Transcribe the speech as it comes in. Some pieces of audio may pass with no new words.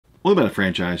Welcome back to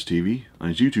FranchiseTV. On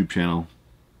his YouTube channel,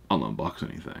 I'll unbox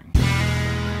anything.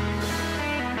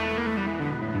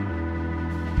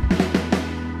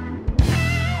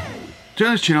 Today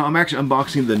on this channel, I'm actually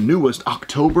unboxing the newest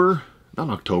September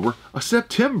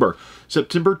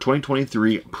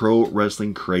 2023 Pro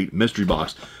Wrestling Crate Mystery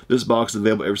Box. This box is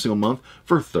available every single month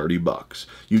for $30.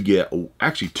 You get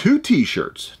actually two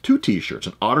t-shirts,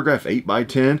 an autograph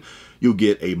 8x10. You'll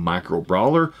get a micro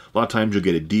brawler. A lot of times you'll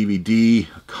get a DVD,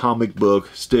 a comic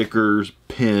book, stickers,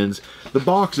 pins. The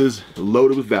box is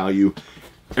loaded with value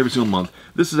every single month.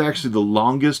 This is actually the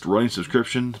longest running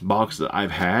subscription box that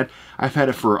I've had. I've had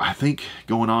it for, I think,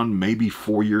 going on maybe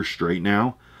 4 years straight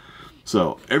now.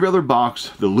 So every other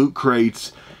box, the loot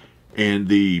crates and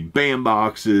the BAM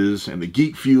boxes and the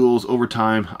Geek Fuels, over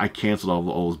time, I canceled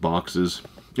all those boxes.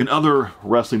 And other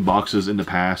wrestling boxes in the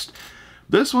past.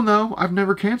 This one, though, I've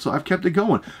never canceled. I've kept it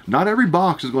going. Not every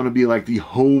box is going to be like the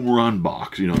home run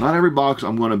box. You know, not every box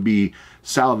I'm going to be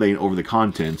salivating over the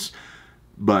contents.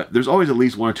 But there's always at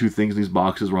least one or two things in these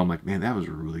boxes where I'm like, man, that was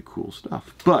really cool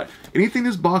stuff. But anything in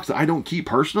this box that I don't keep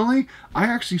personally, I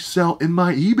actually sell in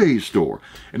my eBay store.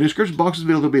 In the description box is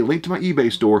available, there'll be a link to my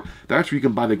eBay store. That's where you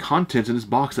can buy the contents in this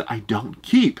box that I don't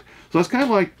keep. So that's kind of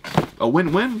like a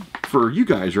win-win for you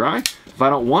guys, right? If I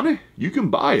don't want it, you can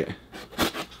buy it.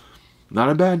 Not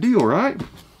a bad deal, right?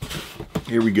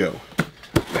 Here we go.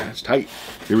 That's tight.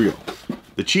 Here we go.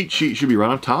 The cheat sheet should be right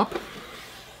on top.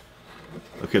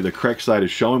 Okay, the correct side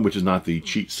is showing, which is not the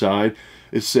cheat side.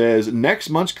 It says, next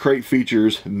month's crate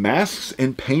features Masks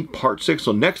and Paint Part 6.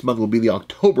 So next month will be the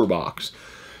October box.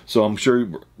 So I'm sure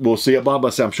we'll see it. Bob,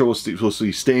 I'm sure we'll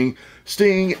see Sting,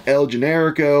 El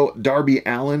Generico, Darby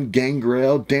Allin,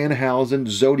 Gangrel, Danhausen,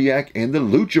 Zodiac, and the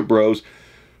Lucha Bros.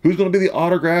 Who's going to be the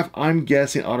autograph? I'm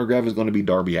guessing autograph is going to be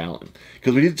Darby Allin.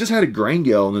 Because we just had a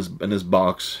Grangel in this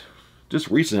box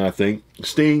just recently, I think.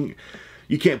 Sting...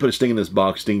 You can't put a Sting in this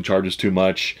box. Sting charges too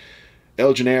much.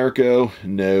 El Generico,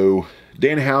 no.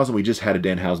 Danhausen, we just had a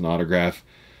Danhausen autograph.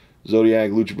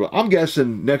 Zodiac, Lucha Bros. I'm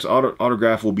guessing next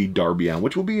autograph will be Darby Allin,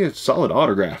 which will be a solid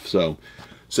autograph. So,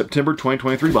 September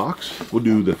 2023 box. We'll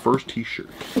do the first t-shirt.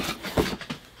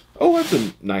 Oh, that's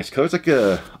a nice color. It's like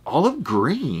a olive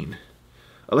green.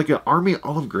 Like an army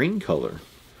olive green color.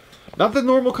 Not the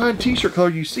normal kind of t-shirt color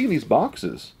you see in these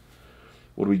boxes.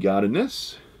 What do we got in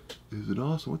this? Is it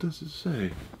awesome? What does it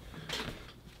say?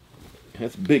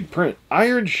 That's big print.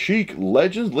 Iron Sheik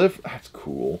Legends Live. That's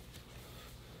cool.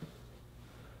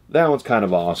 That one's kind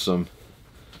of awesome.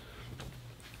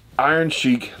 Iron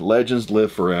Sheik Legends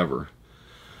Live Forever.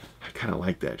 I kind of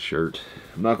like that shirt.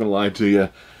 I'm not going to lie to you.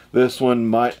 This one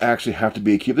might actually have to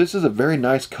be a keep. This is a very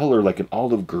nice color, like an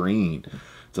olive green.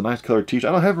 It's a nice color t-shirt.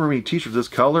 I don't have very many t-shirts this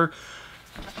color.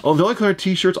 Oh, the only color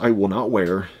t-shirts I will not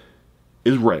wear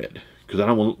is red. Because I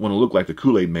don't want to look like the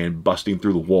Kool-Aid Man busting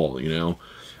through the wall, you know.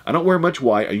 I don't wear much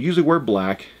white. I usually wear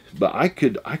black, but I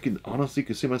could honestly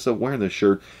see myself wearing this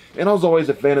shirt. And I was always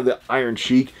a fan of the Iron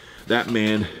Sheik. That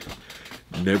man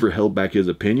never held back his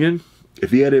opinion.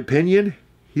 If he had an opinion,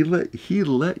 he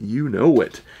let you know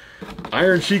it.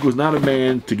 Iron Sheik was not a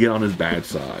man to get on his bad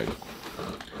side.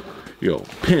 Yo,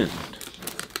 pinned.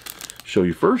 Show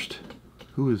you first.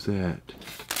 Who is that?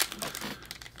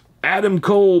 Adam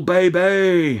Cole,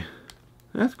 baby.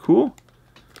 That's cool.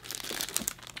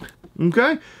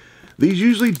 Okay. These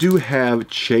usually do have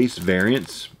chase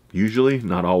variants. Usually.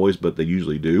 Not always, but they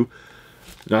usually do.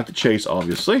 Not the chase,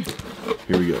 obviously.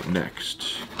 Here we go.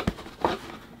 Next.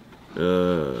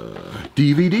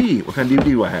 DVD. What kind of DVD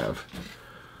do I have?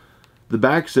 The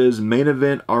back says Main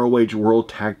Event ROH World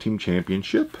Tag Team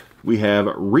Championship. We have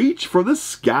Reach for the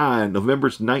Sky. November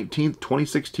 19th,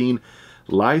 2016.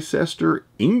 Leicester,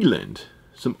 England.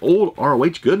 Some old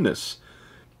ROH goodness.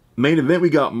 Main event, we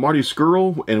got Marty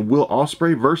Scurll and Will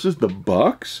Ospreay versus the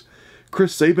Bucks.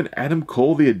 Chris Sabin, Adam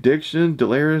Cole, The Addiction,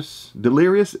 Delirious,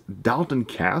 Dalton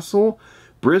Castle,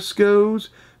 Briscoes,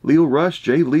 Leo Rush,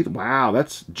 Jay Lethal. Wow,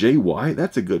 that's Jay White.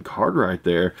 That's a good card right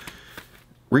there.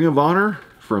 Ring of Honor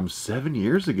from 7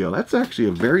 years ago. That's actually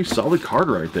a very solid card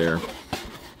right there.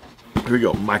 Here we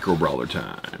go, Micro Brawler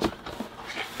time.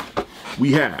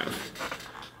 We have,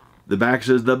 the back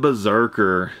says the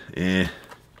Berserker.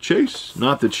 Chase,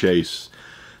 not the Chase.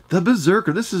 The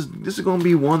Berserker. This is going to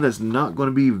be one that's not going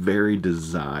to be very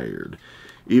desired.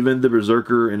 Even the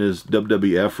Berserker in his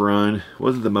WWF run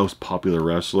wasn't the most popular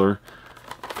wrestler.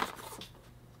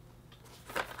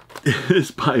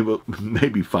 It's probably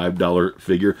maybe $5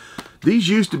 figure. These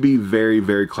used to be very,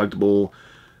 very collectible.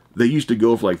 They used to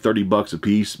go for like 30 bucks a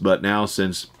piece, but now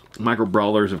since micro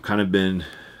brawlers have kind of been,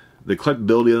 the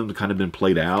collectability of them have kind of been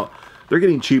played out, They're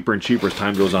getting cheaper and cheaper as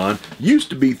time goes on. Used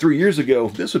to be 3 years ago,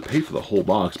 this would pay for the whole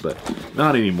box, but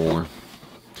not anymore.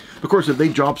 Of course, if they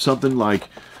drop something like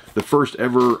the first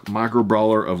ever micro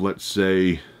brawler of, let's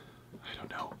say, I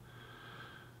don't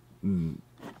know,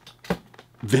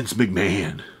 Vince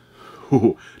McMahon.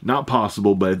 Ooh, not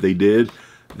possible, but if they did,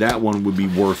 that one would be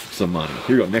worth some money.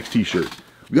 Here we go, next t-shirt.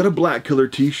 We got a black color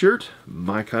t-shirt.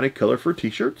 My kind of color for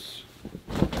t-shirts.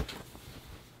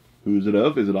 Who's it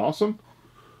of? Is it awesome?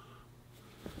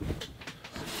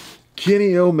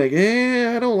 Kenny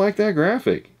Omega. I don't like that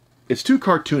graphic. It's too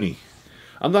cartoony.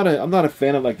 I'm not a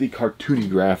fan of like the cartoony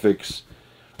graphics.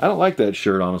 I don't like that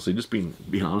shirt, honestly. Just being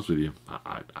honest with you.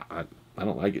 I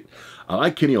don't like it. I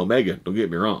like Kenny Omega, don't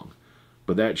get me wrong.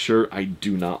 But that shirt, I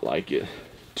do not like it.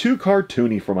 Too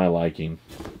cartoony for my liking.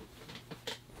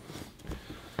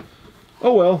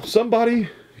 Oh well, somebody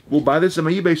will buy this in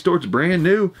my eBay store. It's brand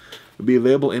new. It'll be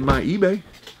available in my eBay.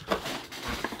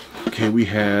 Okay, we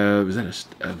have, is that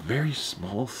a very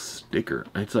small sticker?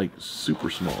 It's like super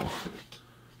small.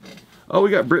 Oh,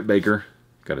 we got Britt Baker.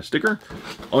 Got a sticker.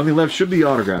 Only thing left should be the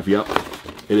autograph. Yep,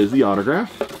 it is the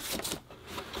autograph.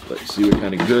 Let's see what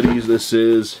kind of goodies this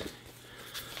is.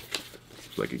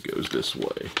 Looks like it goes this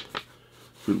way.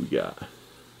 Who do we got?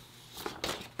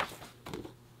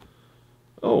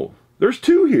 Oh, there's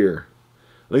two here.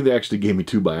 I think they actually gave me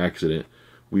two by accident.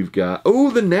 We've got, oh,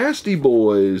 the Nasty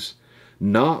Boys.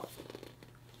 Not,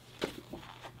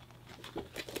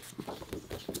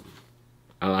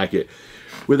 I like it.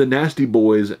 With the Nasty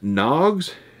Boys,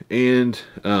 Nogs and,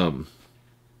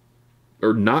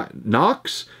 or not,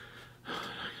 Knox.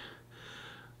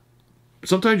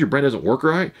 Sometimes your brain doesn't work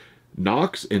right.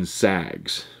 Knox and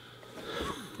Sags.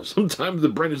 Sometimes the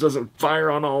brain just doesn't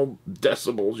fire on all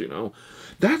decibels, you know.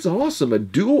 That's awesome. A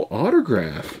dual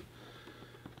autograph.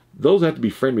 Those have to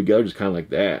be friend together, just kind of like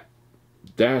that.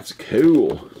 That's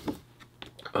cool.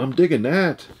 I'm digging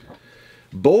that.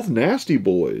 Both Nasty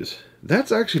Boys.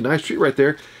 That's actually a nice treat right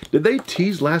there. Did they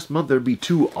tease last month there'd be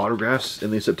two autographs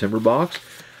in the September box?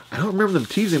 I don't remember them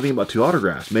teasing anything about two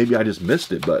autographs. Maybe I just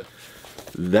missed it, but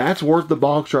that's worth the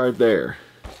box right there.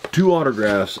 Two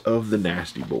autographs of the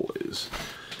Nasty Boys.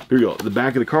 Here we go. The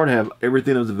back of the card have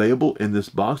everything that was available in this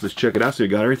box. Let's check it out. So you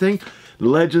got everything.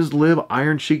 Legends Live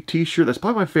Iron Sheik t-shirt. That's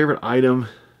probably my favorite item.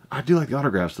 I do like the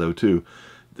autographs though too.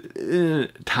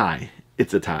 Tie.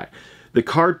 It's a tie. The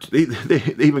card, they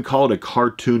even call it a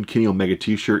cartoon Kenny Omega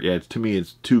t-shirt. Yeah, to me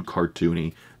it's too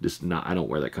cartoony. Just not. I don't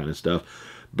wear that kind of stuff.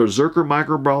 Berserker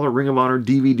Micro Brawler Ring of Honor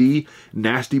DVD.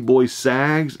 Nasty Boy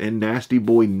Sags and Nasty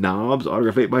Boy Knobs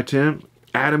autograph 8x10.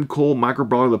 Adam Cole Micro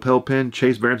Brawler lapel pin.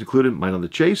 Chase Barron's included. Mine on the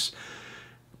Chase.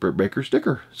 Britt Baker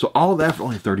sticker. So all of that for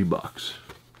only 30 bucks.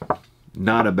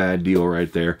 Not a bad deal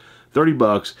right there. 30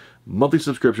 bucks. Monthly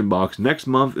subscription box. Next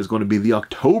month is going to be the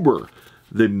October.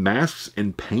 The Masks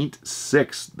and Paint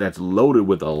 6. That's loaded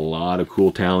with a lot of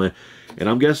cool talent. And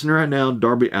I'm guessing right now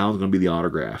Darby Allin's going to be the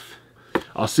autograph.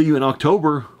 I'll see you in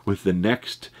October with the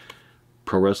next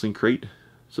Pro Wrestling Crate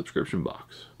subscription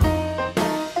box.